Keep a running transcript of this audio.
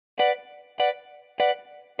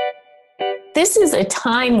This is a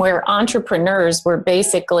time where entrepreneurs were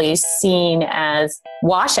basically seen as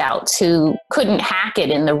washouts who couldn't hack it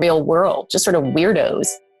in the real world, just sort of weirdos.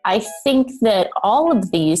 I think that all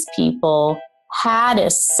of these people had a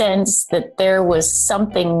sense that there was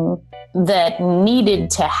something that needed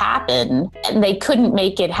to happen, and they couldn't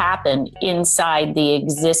make it happen inside the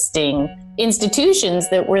existing institutions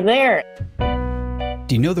that were there.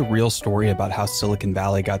 Do you know the real story about how Silicon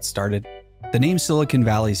Valley got started? The name Silicon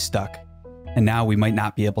Valley stuck, and now we might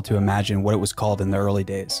not be able to imagine what it was called in the early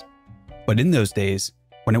days. But in those days,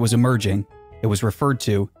 when it was emerging, it was referred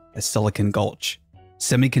to as Silicon Gulch,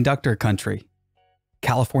 semiconductor country,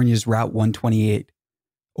 California's Route 128,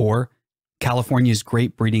 or California's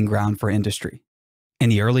great breeding ground for industry. In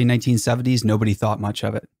the early 1970s, nobody thought much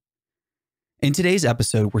of it. In today's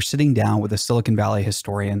episode, we're sitting down with a Silicon Valley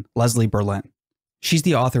historian, Leslie Berlin. She's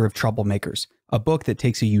the author of Troublemakers, a book that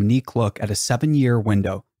takes a unique look at a 7-year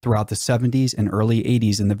window throughout the 70s and early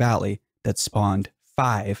 80s in the Valley that spawned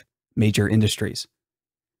 5 major industries.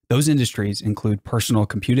 Those industries include personal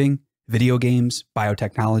computing, video games,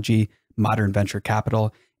 biotechnology, modern venture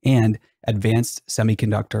capital, and advanced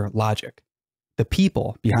semiconductor logic. The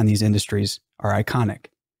people behind these industries are iconic.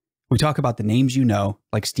 We talk about the names you know,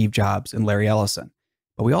 like Steve Jobs and Larry Ellison,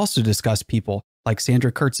 but we also discuss people like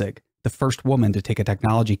Sandra Kurtzig, the first woman to take a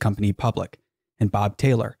technology company public, and Bob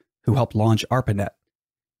Taylor, who helped launch ARPANET.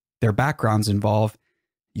 Their backgrounds involve,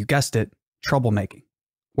 you guessed it, troublemaking.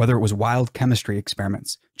 Whether it was wild chemistry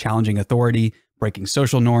experiments, challenging authority, breaking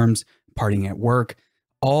social norms, partying at work,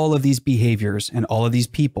 all of these behaviors and all of these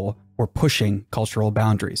people were pushing cultural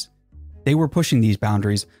boundaries. They were pushing these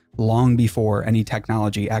boundaries long before any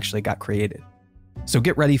technology actually got created. So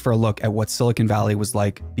get ready for a look at what Silicon Valley was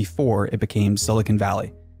like before it became Silicon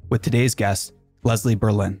Valley, with today's guest, Leslie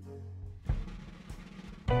Berlin.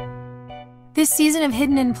 This season of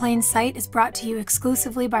Hidden in Plain Sight is brought to you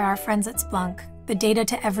exclusively by our friends at Splunk, the Data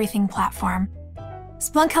to Everything platform.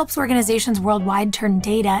 Splunk helps organizations worldwide turn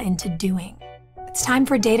data into doing. It's time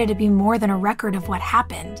for data to be more than a record of what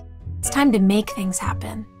happened. It's time to make things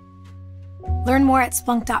happen. Learn more at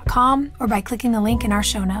Splunk.com or by clicking the link in our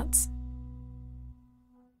show notes.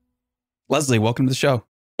 Leslie, welcome to the show.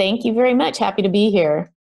 Thank you very much. Happy to be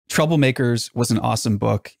here. Troublemakers was an awesome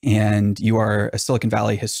book, and you are a Silicon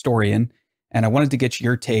Valley historian. And I wanted to get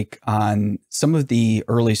your take on some of the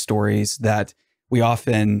early stories that we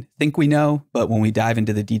often think we know, but when we dive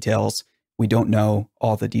into the details, we don't know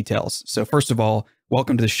all the details. So first of all,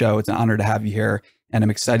 welcome to the show. It's an honor to have you here, and I'm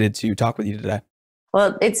excited to talk with you today.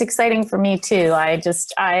 Well, it's exciting for me too.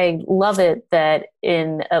 I love it that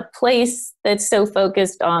in a place that's so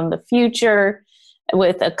focused on the future,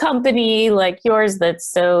 with a company like yours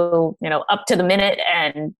that's so, up to the minute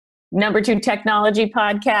and #2 technology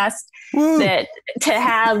podcast, that to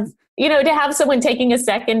have someone taking a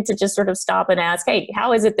second to just sort of stop and ask, hey,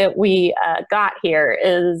 how is it that we got here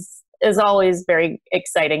is always very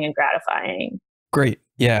exciting and gratifying. Great.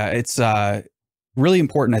 Yeah, it's really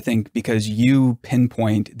important, I think, because you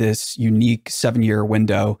pinpoint this unique 7-year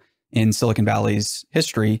window in Silicon Valley's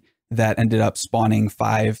history that ended up spawning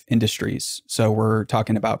 5 industries. So we're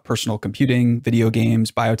talking about personal computing, video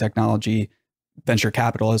games, biotechnology, venture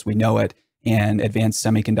capital as we know it, and advanced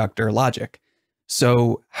semiconductor logic.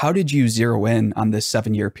 So how did you zero in on this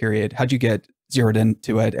 7-year period? How'd you get zeroed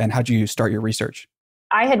into it, and how'd you start your research?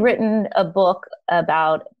 I had written a book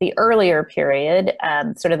about the earlier period,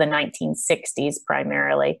 sort of the 1960s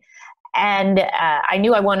primarily. And I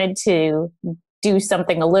knew I wanted to do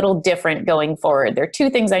something a little different going forward. There are 2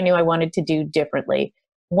 things I knew I wanted to do differently.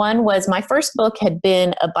 One was my first book had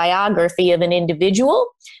been a biography of an individual,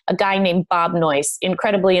 a guy named Bob Noyce,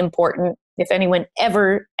 incredibly important. If anyone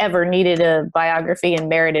ever needed a biography and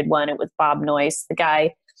merited one, it was Bob Noyce. The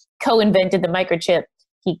guy co-invented the microchip.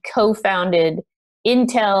 He co-founded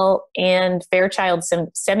Intel and Fairchild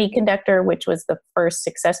Semiconductor, which was the first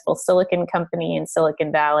successful silicon company in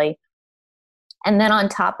Silicon Valley. And then on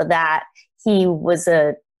top of that, he was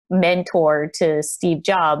a mentor to Steve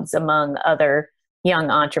Jobs, among other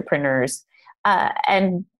young entrepreneurs.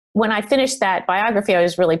 And when I finished that biography, I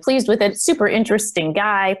was really pleased with it. Super interesting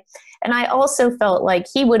guy. And I also felt like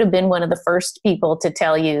he would have been one of the first people to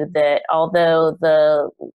tell you that although the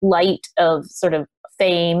light of sort of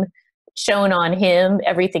fame shone on him,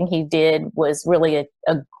 everything he did was really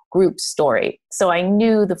a group story. So I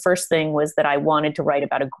knew the first thing was that I wanted to write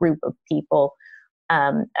about a group of people,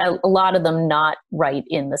 a lot of them not right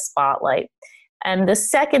in the spotlight. And the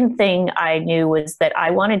second thing I knew was that I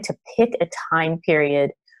wanted to pick a time period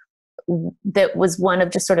that was one of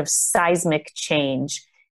just sort of seismic change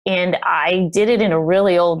And I did it in a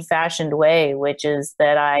really old fashioned way, which is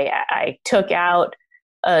that I took out,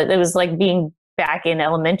 it was like being back in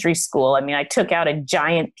elementary school. I mean, I took out a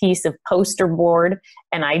giant piece of poster board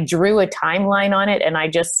and I drew a timeline on it, and I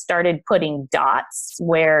just started putting dots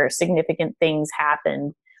where significant things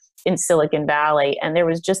happened in Silicon Valley. And there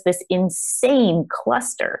was just this insane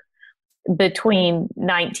cluster between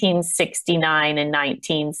 1969 and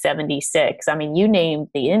 1976. I mean, you named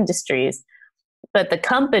the industries, but the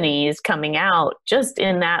companies coming out just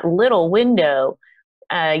in that little window,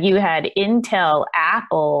 you had Intel,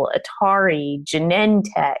 Apple, Atari,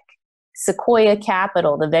 Genentech, Sequoia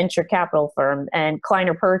Capital, the venture capital firm, and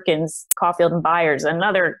Kleiner Perkins, Caulfield and Byers,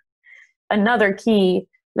 another key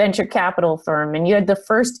venture capital firm. And you had the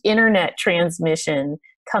first internet transmission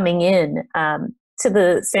coming in to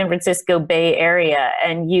the San Francisco Bay Area,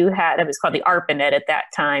 and you had, it was called the ARPANET at that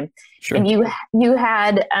time. Sure. And you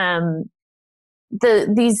had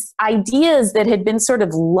these ideas that had been sort of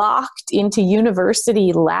locked into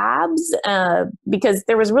university labs because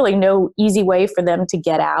there was really no easy way for them to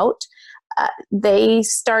get out. They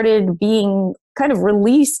started being kind of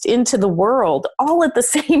released into the world all at the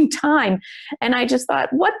same time. And I just thought,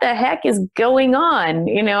 what the heck is going on?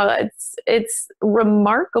 You know, it's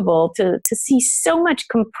remarkable to see so much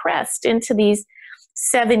compressed into these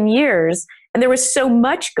 7 years. And there was so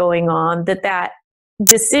much going on that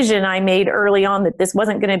decision I made early on that this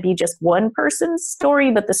wasn't going to be just one person's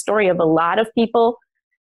story, but the story of a lot of people,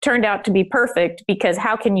 turned out to be perfect, because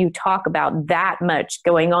how can you talk about that much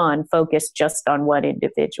going on focused just on one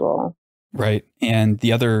individual? Right. And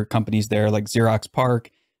the other companies there, like Xerox PARC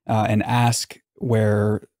and Ask,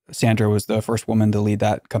 where Sandra was the first woman to lead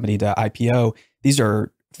that company to IPO, these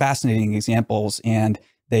are fascinating examples. And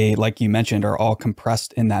they, like you mentioned, are all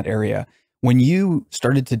compressed in that area. When you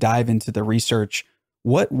started to dive into the research,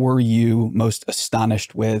 what were you most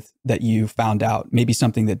astonished with that you found out? Maybe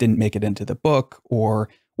something that didn't make it into the book, or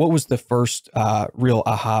what was the first real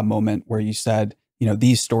aha moment where you said, you know,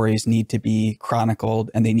 these stories need to be chronicled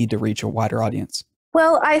and they need to reach a wider audience?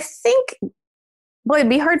 Well, I think, boy, it'd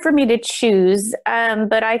be hard for me to choose,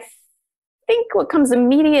 but I think what comes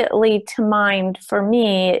immediately to mind for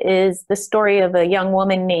me is the story of a young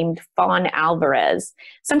woman named Fawn Alvarez.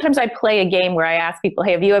 Sometimes I play a game where I ask people,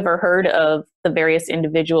 hey, have you ever heard of the various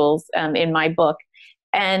individuals in my book?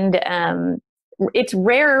 And it's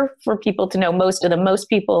rare for people to know most of them. Most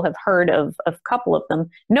people have heard of a couple of them.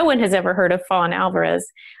 No one has ever heard of Fawn Alvarez.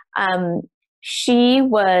 She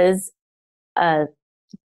was an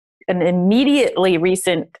immediately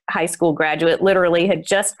recent high school graduate, literally had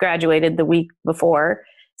just graduated the week before,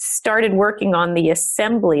 started working on the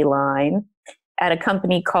assembly line at a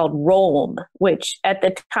company called Rollm, which at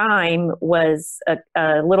the time was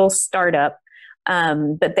a little startup,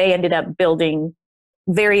 but they ended up building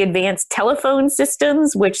very advanced telephone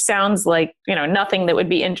systems, which sounds like, you know, nothing that would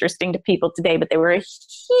be interesting to people today, but they were a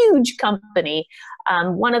huge company.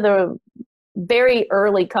 One of the very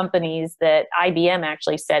early companies that IBM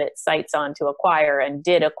actually set its sights on to acquire and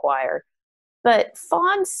did acquire. But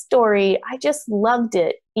Fawn's story, I just loved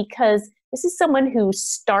it because this is someone who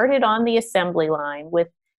started on the assembly line with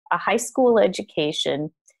a high school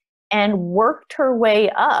education and worked her way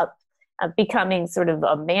up, becoming sort of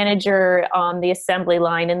a manager on the assembly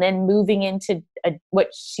line, and then moving into what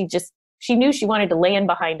she knew she wanted to land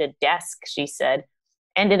behind a desk, she said.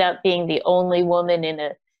 Ended up being the only woman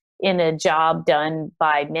in a job done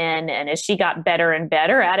by men. And as she got better and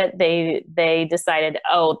better at it, they decided,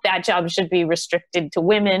 oh, that job should be restricted to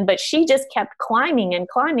women. But she just kept climbing and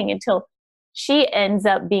climbing until she ends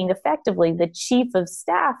up being effectively the chief of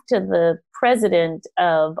staff to the president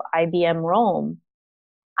of IBM Rollm.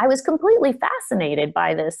 I was completely fascinated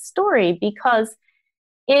by this story because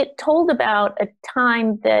it told about a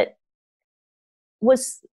time that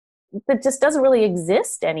just doesn't really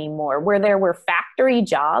exist anymore, where there were factory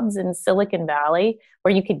jobs in Silicon Valley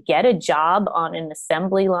where you could get a job on an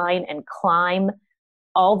assembly line and climb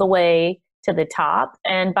all the way to the top.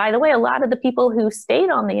 And by the way, a lot of the people who stayed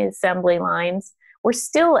on the assembly lines were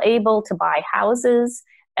still able to buy houses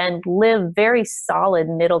and live very solid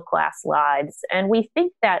middle-class lives. And we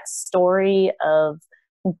think that story of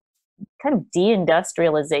kind of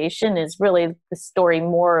deindustrialization is really the story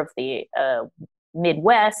more of the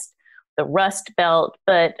Midwest, the Rust Belt,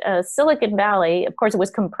 but Silicon Valley, of course, it was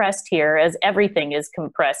compressed here, as everything is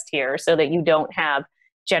compressed here, so that you don't have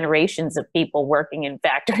generations of people working in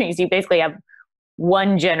factories. You basically have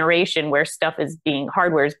one generation where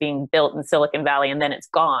hardware is being built in Silicon Valley, and then it's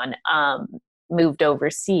gone, moved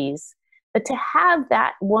overseas. But to have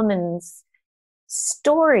that woman's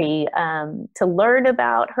story, to learn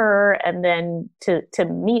about her and then to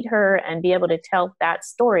meet her and be able to tell that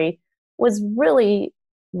story was really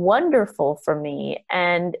wonderful for me,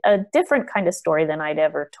 and a different kind of story than I'd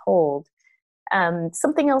ever told.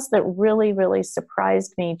 Something else that really, really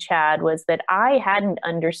surprised me, Chad, was that I hadn't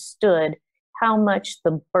understood how much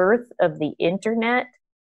the birth of the internet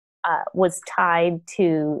was tied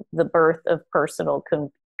to the birth of personal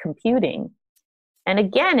computing. And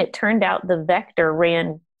again, it turned out the vector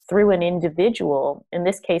ran through an individual, in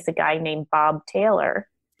this case, a guy named Bob Taylor.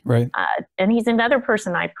 Right. And he's another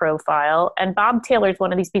person I profile. And Bob Taylor is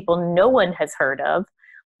one of these people no one has heard of.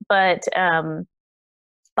 But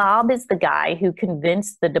Bob is the guy who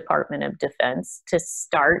convinced the Department of Defense to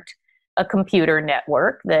start a computer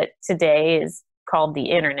network that today is called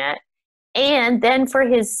the Internet. And then for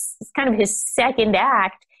his second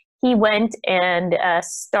act, he went and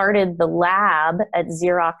started the lab at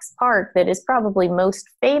Xerox PARC that is probably most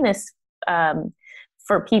famous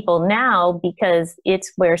for people now, because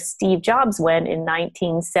it's where Steve Jobs went in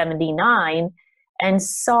 1979 and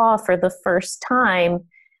saw for the first time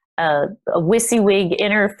a WYSIWYG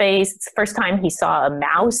interface. It's the first time he saw a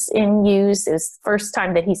mouse in use. It was the first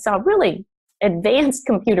time that he saw really advanced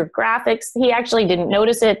computer graphics. He actually didn't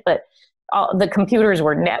notice it, but the computers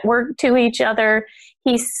were networked to each other.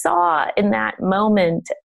 He saw in that moment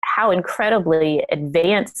how incredibly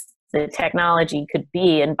advanced the technology could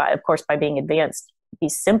be, and of course, by being advanced, be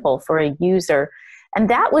simple for a user. And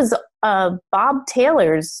that was Bob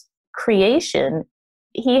Taylor's creation.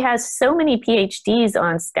 He has so many PhDs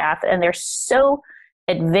on staff, and they're so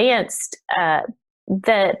advanced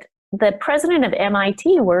that the president of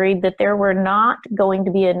MIT worried that there were not going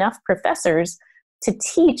to be enough professors to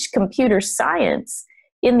teach computer science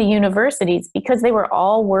in the universities because they were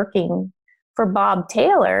all working for Bob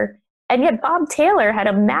Taylor. And yet Bob Taylor had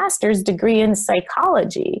a master's degree in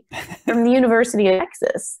psychology from the University of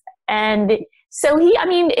Texas. And so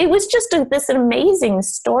it was just this amazing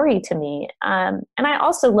story to me. And I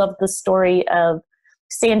also love the story of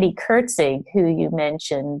Sandy Kurtzig, who you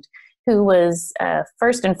mentioned, who was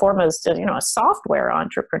first and foremost, a software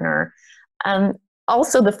entrepreneur.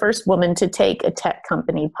 Also the first woman to take a tech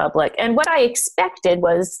company public. And what I expected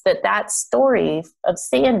was that story of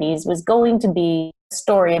Sandy's was going to be a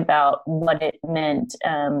story about what it meant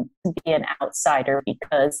to be an outsider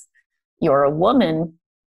because you're a woman.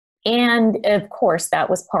 And of course, that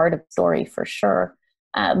was part of the story for sure.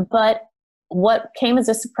 But what came as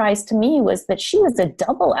a surprise to me was that she was a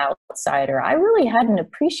double outsider. I really hadn't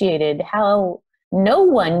appreciated how no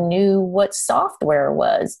one knew what software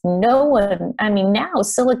was. Now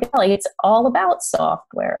Silicon Valley, it's all about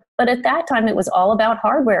software. But at that time, it was all about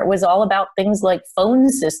hardware. It was all about things like phone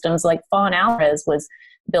systems like Fawn Alvarez was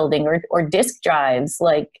building, or disk drives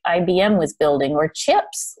like IBM was building, or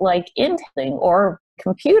chips like Intel, or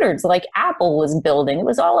computers like Apple was building. It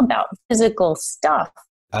was all about physical stuff.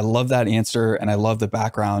 I love that answer. And I love the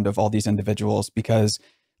background of all these individuals because,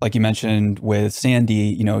 like you mentioned with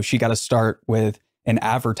Sandy, she got to start with an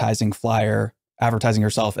advertising flyer, advertising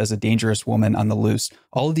herself as a dangerous woman on the loose.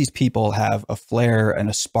 All of these people have a flair and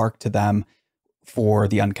a spark to them for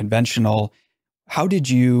the unconventional. How did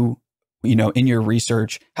you, in your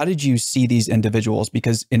research, how did you see these individuals?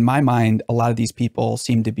 Because in my mind, a lot of these people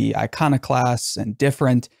seem to be iconoclasts and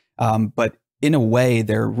different, but in a way,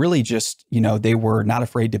 they're really just, they were not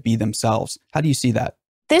afraid to be themselves. How do you see that?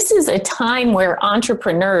 This is a time where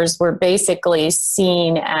entrepreneurs were basically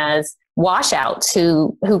seen as washouts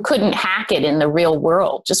who couldn't hack it in the real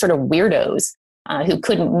world, just sort of weirdos who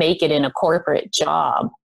couldn't make it in a corporate job.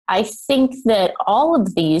 I think that all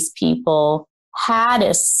of these people had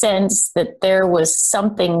a sense that there was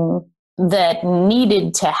something that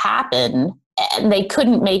needed to happen, and they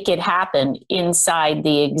couldn't make it happen inside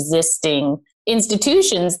the existing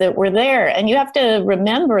institutions that were there. And you have to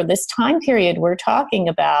remember this time period we're talking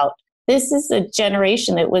about. This is a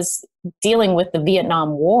generation that was dealing with the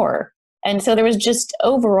Vietnam War. And so there was just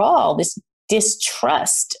overall this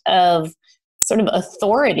distrust of sort of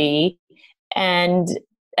authority and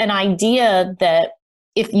an idea that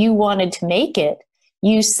if you wanted to make it,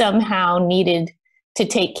 you somehow needed to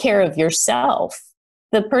take care of yourself.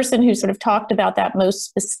 The person who sort of talked about that most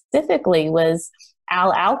specifically was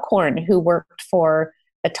Al Alcorn, who worked for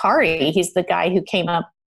Atari. He's the guy who came up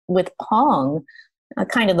with Pong,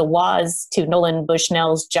 kind of the Woz to Nolan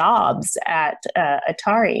Bushnell's Jobs at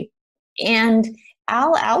Atari. And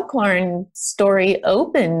Al Alcorn's story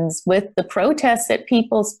opens with the protests at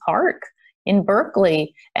People's Park in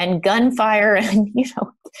Berkeley and gunfire and,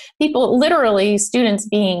 people, literally students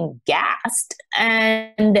being gassed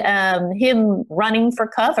and him running for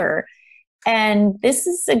cover. And this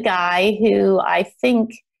is a guy who I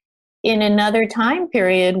think in another time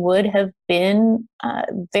period would have been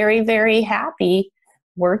very, very happy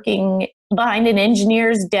working behind an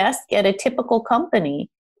engineer's desk at a typical company.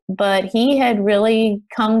 But he had really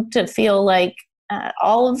come to feel like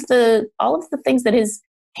all of the things that his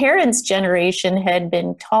parents' generation had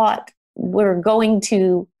been taught were going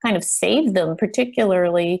to kind of save them,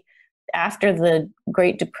 particularly after the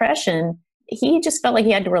Great Depression. He just felt like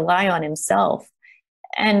he had to rely on himself.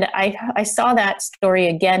 And I saw that story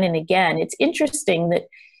again and again. It's interesting that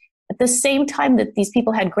at the same time that these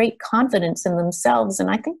people had great confidence in themselves, and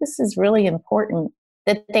I think this is really important,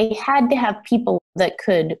 that they had to have people that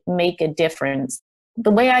could make a difference.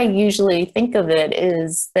 The way I usually think of it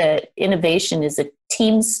is that innovation is a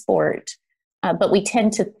team sport, but we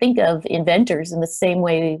tend to think of inventors in the same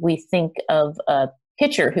way we think of a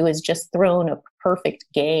pitcher who has just thrown a perfect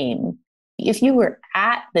game. If you were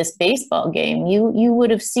at this baseball game, you would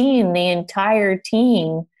have seen the entire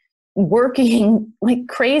team working like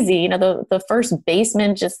crazy. You know, the first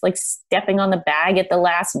baseman just like stepping on the bag at the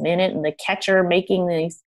last minute, and the catcher making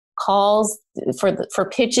these calls for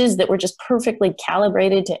pitches that were just perfectly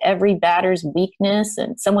calibrated to every batter's weakness,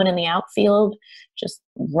 and someone in the outfield just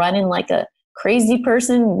running like a crazy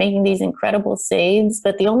person making these incredible saves.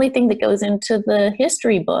 But the only thing that goes into the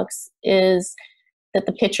history books is that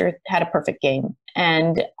the pitcher had a perfect game.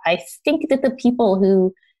 And I think that the people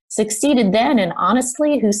who succeeded then, and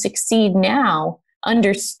honestly who succeed now,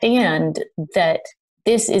 understand that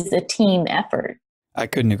this is a team effort. I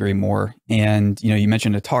couldn't agree more. And, you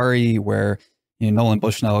mentioned Atari, where, Nolan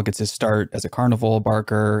Bushnell gets his start as a carnival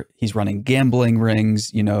barker. He's running gambling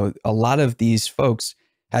rings. A lot of these folks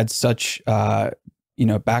had such,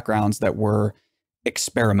 backgrounds that were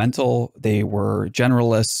experimental. They were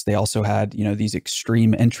generalists. They also had, these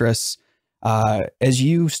extreme interests. As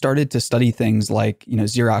you started to study things like,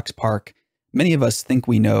 Xerox PARC, many of us think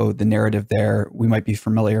we know the narrative there. We might be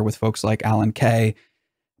familiar with folks like Alan Kay,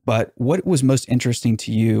 but what was most interesting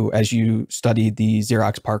to you as you studied the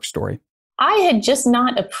Xerox PARC story? I had just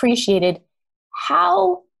not appreciated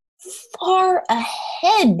how far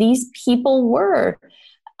ahead these people were.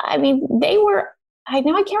 I mean, they were, I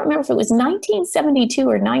can't remember if it was 1972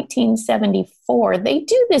 or 1974. They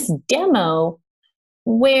do this demo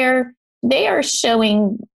where they are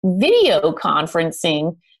showing video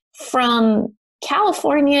conferencing from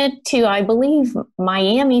California to, I believe,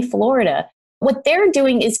 Miami, Florida. What they're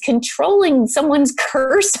doing is controlling someone's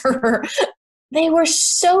cursor. They were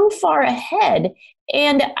so far ahead.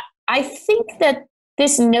 And I think that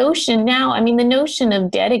this notion now, the notion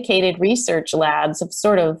of dedicated research labs have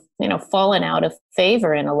sort of, fallen out of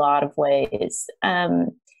favor in a lot of ways.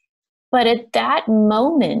 But at that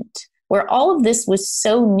moment where all of this was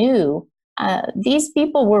so new, these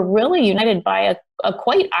people were really united by a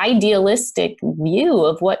quite idealistic view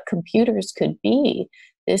of what computers could be.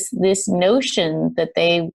 This notion that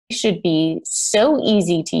they should be so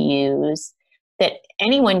easy to use that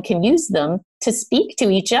anyone can use them to speak to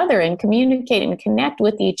each other and communicate and connect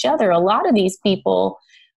with each other. A lot of these people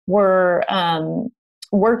were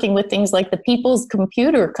working with things like the People's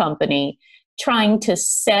Computer Company, trying to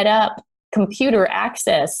set up computer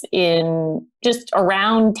access in just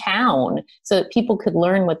around town so that people could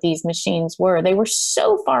learn what these machines were. They were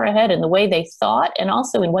so far ahead in the way they thought and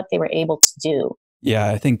also in what they were able to do. Yeah,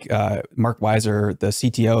 I think Mark Weiser, the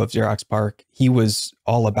CTO of Xerox PARC, he was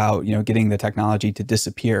all about, getting the technology to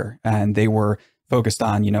disappear. And they were focused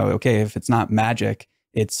on, okay, if it's not magic,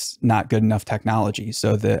 it's not good enough technology.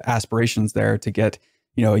 So the aspirations there to get,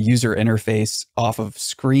 a user interface off of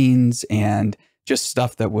screens and just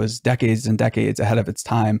stuff that was decades and decades ahead of its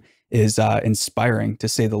time is inspiring, to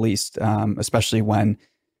say the least, especially when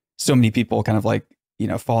so many people kind of like,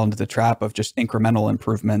 fall into the trap of just incremental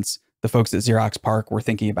improvements. The folks at Xerox PARC were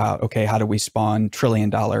thinking about, okay, how do we spawn $1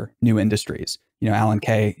 trillion new industries? Alan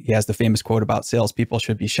Kay, he has the famous quote about salespeople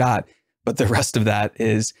should be shot, but the rest of that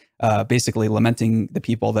is basically lamenting the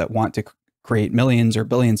people that want to create millions or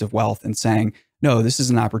billions of wealth and saying, no, this is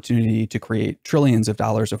an opportunity to create trillions of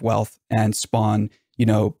dollars of wealth and spawn,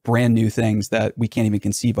 brand new things that we can't even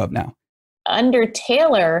conceive of now. Under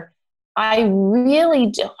Taylor,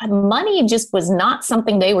 money just was not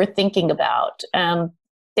something they were thinking about.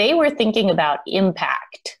 They were thinking about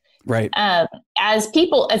impact. Right. As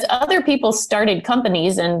other people started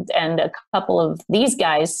companies, and a couple of these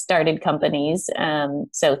guys started companies,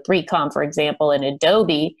 so 3Com, for example, and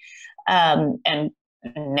Adobe, and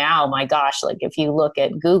now, my gosh, like if you look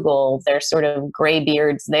at Google, they're sort of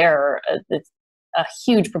graybeards there. A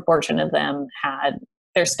huge proportion of them had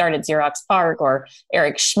their start at Xerox PARC, or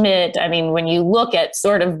Eric Schmidt. I mean, when you look at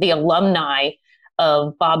sort of the alumni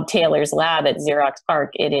of Bob Taylor's lab at Xerox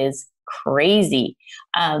PARC, it is crazy.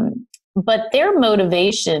 But their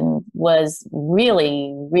motivation was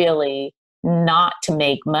really, really not to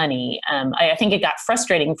make money. I think it got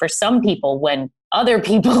frustrating for some people when other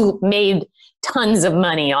people made tons of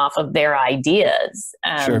money off of their ideas.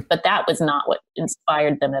 Sure. But that was not what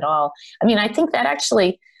inspired them at all. I mean, I think that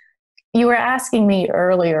actually, you were asking me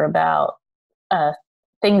earlier about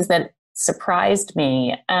things that surprised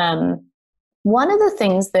me. One of the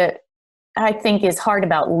things that I think is hard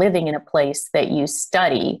about living in a place that you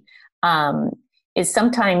study is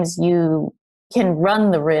sometimes you can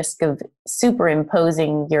run the risk of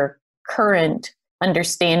superimposing your current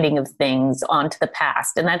understanding of things onto the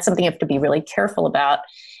past. And that's something you have to be really careful about.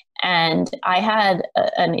 And I had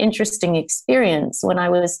an interesting experience when I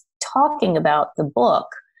was talking about the book.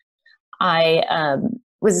 I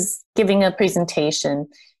was giving a presentation,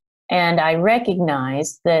 and I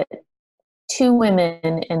recognized that two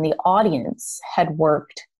women in the audience had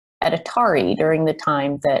worked at Atari during the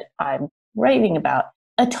time that I'm writing about.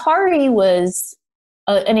 Atari was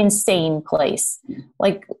an insane place.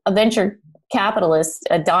 Like a venture capitalist,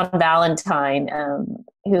 Don Valentine,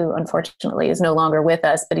 who unfortunately is no longer with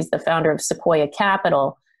us, but he's the founder of Sequoia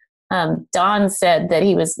Capital. Don said that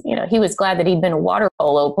he was glad that he'd been a water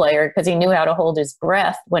polo player because he knew how to hold his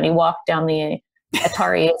breath when he walked down the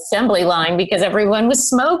Atari assembly line, because everyone was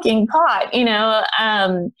smoking pot.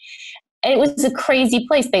 It was a crazy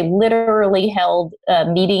place. They literally held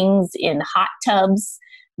meetings in hot tubs.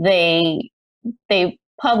 They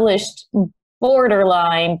published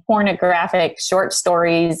borderline pornographic short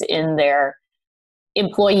stories in their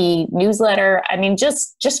employee newsletter. I mean,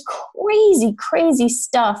 just crazy, crazy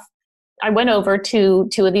stuff. I went over to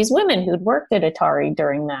two of these women who'd worked at Atari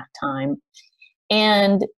during that time,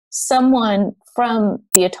 and someone from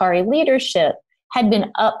the Atari leadership had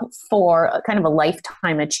been up for a kind of a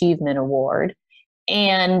lifetime achievement award.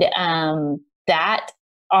 And that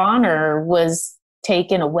honor was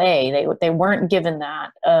taken away. They weren't given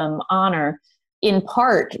that honor, in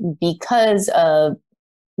part because of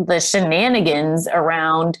the shenanigans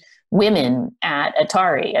around women at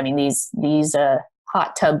Atari. I mean, these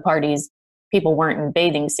hot tub parties, people weren't in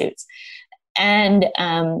bathing suits. And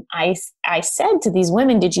I said to these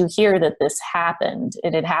women, did you hear that this happened?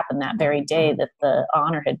 It had happened that very day that the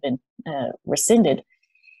honor had been rescinded.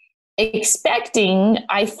 Expecting,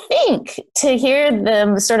 I think, to hear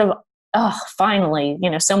them sort of, oh, finally,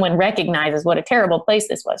 someone recognizes what a terrible place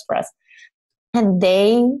this was for us. And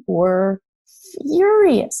they were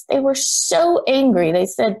furious. They were so angry. They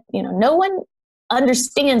said, no one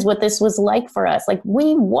understands what this was like for us. Like,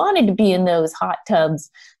 we wanted to be in those hot tubs.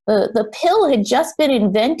 The pill had just been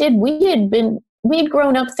invented. We'd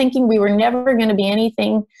grown up thinking we were never going to be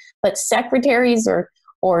anything but secretaries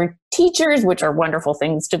or teachers, which are wonderful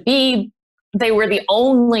things to be. They were the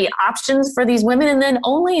only options for these women, and then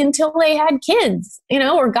only until they had kids,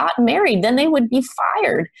 or got married, then they would be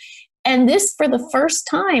fired. And this, for the first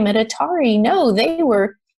time at Atari, no, they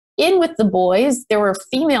were in with the boys. There were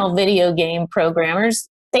female video game programmers.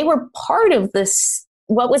 They were part of this,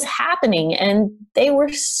 what was happening. And they were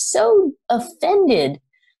so offended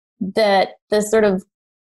that the sort of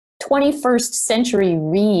 21st century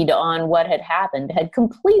read on what had happened had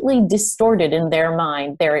completely distorted in their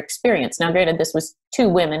mind their experience. Now, granted, this was two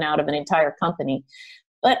women out of an entire company,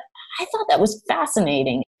 but I thought that was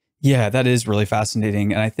fascinating. Yeah, that is really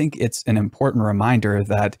fascinating. And I think it's an important reminder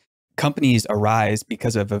that companies arise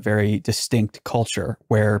because of a very distinct culture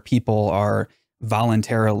where people are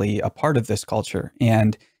voluntarily a part of this culture.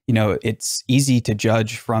 And, it's easy to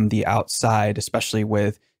judge from the outside, especially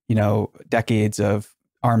with, decades of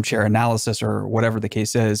armchair analysis or whatever the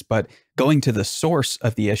case is, but going to the source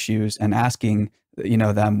of the issues and asking,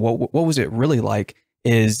 them, what was it really like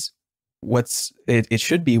is it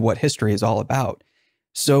should be what history is all about.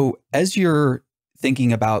 So as you're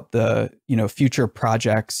thinking about the, future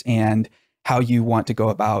projects and how you want to go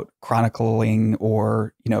about chronicling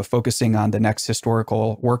or, focusing on the next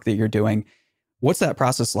historical work that you're doing, what's that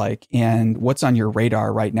process like? And what's on your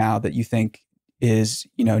radar right now that you think is,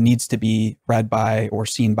 needs to be read by or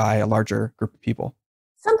seen by a larger group of people?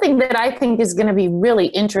 Something that I think is going to be really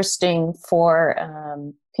interesting for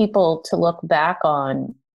people to look back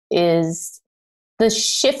on is the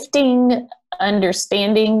shifting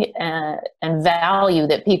understanding and value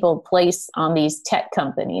that people place on these tech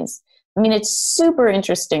companies. I mean, it's super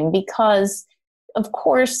interesting because, of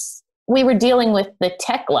course, we were dealing with the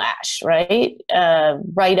techlash, right?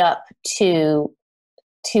 Right up to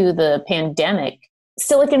the pandemic.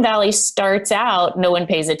 Silicon Valley starts out, no one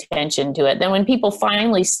pays attention to it. Then when people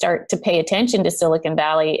finally start to pay attention to Silicon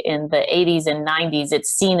Valley in the 80s and 90s, it's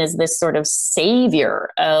seen as this sort of savior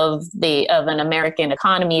of an American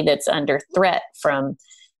economy that's under threat from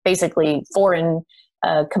basically foreign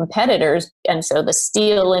competitors. And so the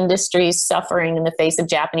steel industry is suffering in the face of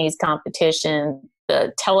Japanese competition,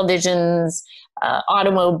 the televisions,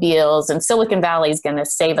 automobiles, and Silicon Valley is going to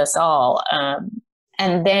save us all.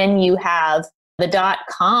 And then you have the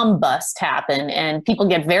dot-com bust happen, and people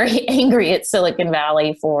get very angry at Silicon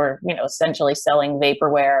Valley for, essentially selling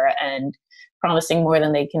vaporware and promising more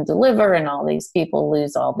than they can deliver, and all these people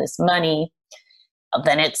lose all this money.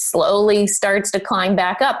 Then it slowly starts to climb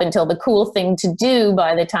back up until the cool thing to do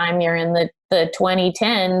by the time you're in the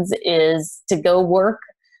 2010s is to go work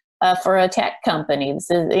for a tech company.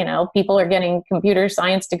 This is, people are getting computer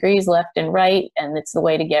science degrees left and right, and it's the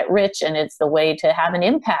way to get rich, and it's the way to have an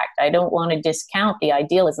impact. I don't want to discount the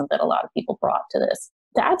idealism that a lot of people brought to this.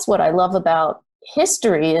 That's what I love about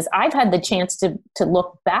history is I've had the chance to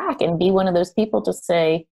look back and be one of those people to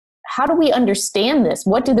say, how do we understand this?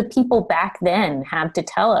 What do the people back then have to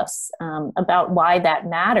tell us about why that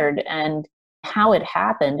mattered and how it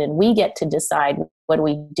happened? And we get to decide what do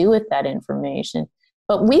we do with that information.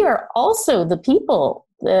 But we are also the people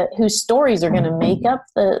whose stories are going to make up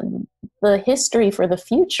the history for the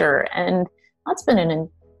future. And that's been an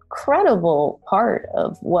incredible part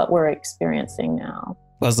of what we're experiencing now.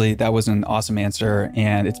 Leslie, that was an awesome answer.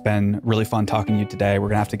 And it's been really fun talking to you today. We're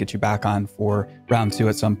going to have to get you back on for round 2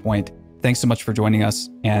 at some point. Thanks so much for joining us.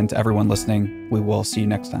 And to everyone listening, we will see you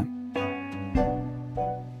next time.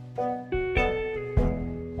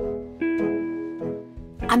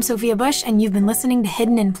 I'm Sophia Bush, and you've been listening to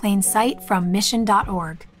Hidden in Plain Sight from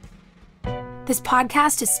Mission.org. This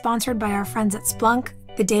podcast is sponsored by our friends at Splunk,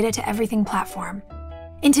 the Data to Everything platform.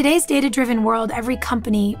 In today's data-driven world, every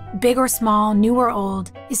company, big or small, new or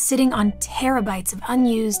old, is sitting on terabytes of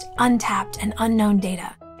unused, untapped, and unknown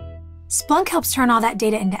data. Splunk helps turn all that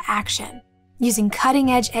data into action. Using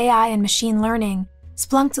cutting-edge AI and machine learning,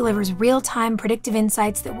 Splunk delivers real-time predictive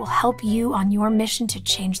insights that will help you on your mission to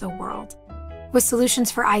change the world. With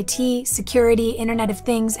solutions for IT, security, Internet of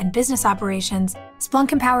Things, and business operations,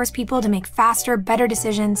 Splunk empowers people to make faster, better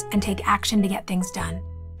decisions and take action to get things done.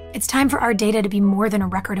 It's time for our data to be more than a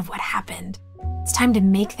record of what happened. It's time to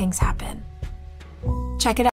make things happen. Check it out.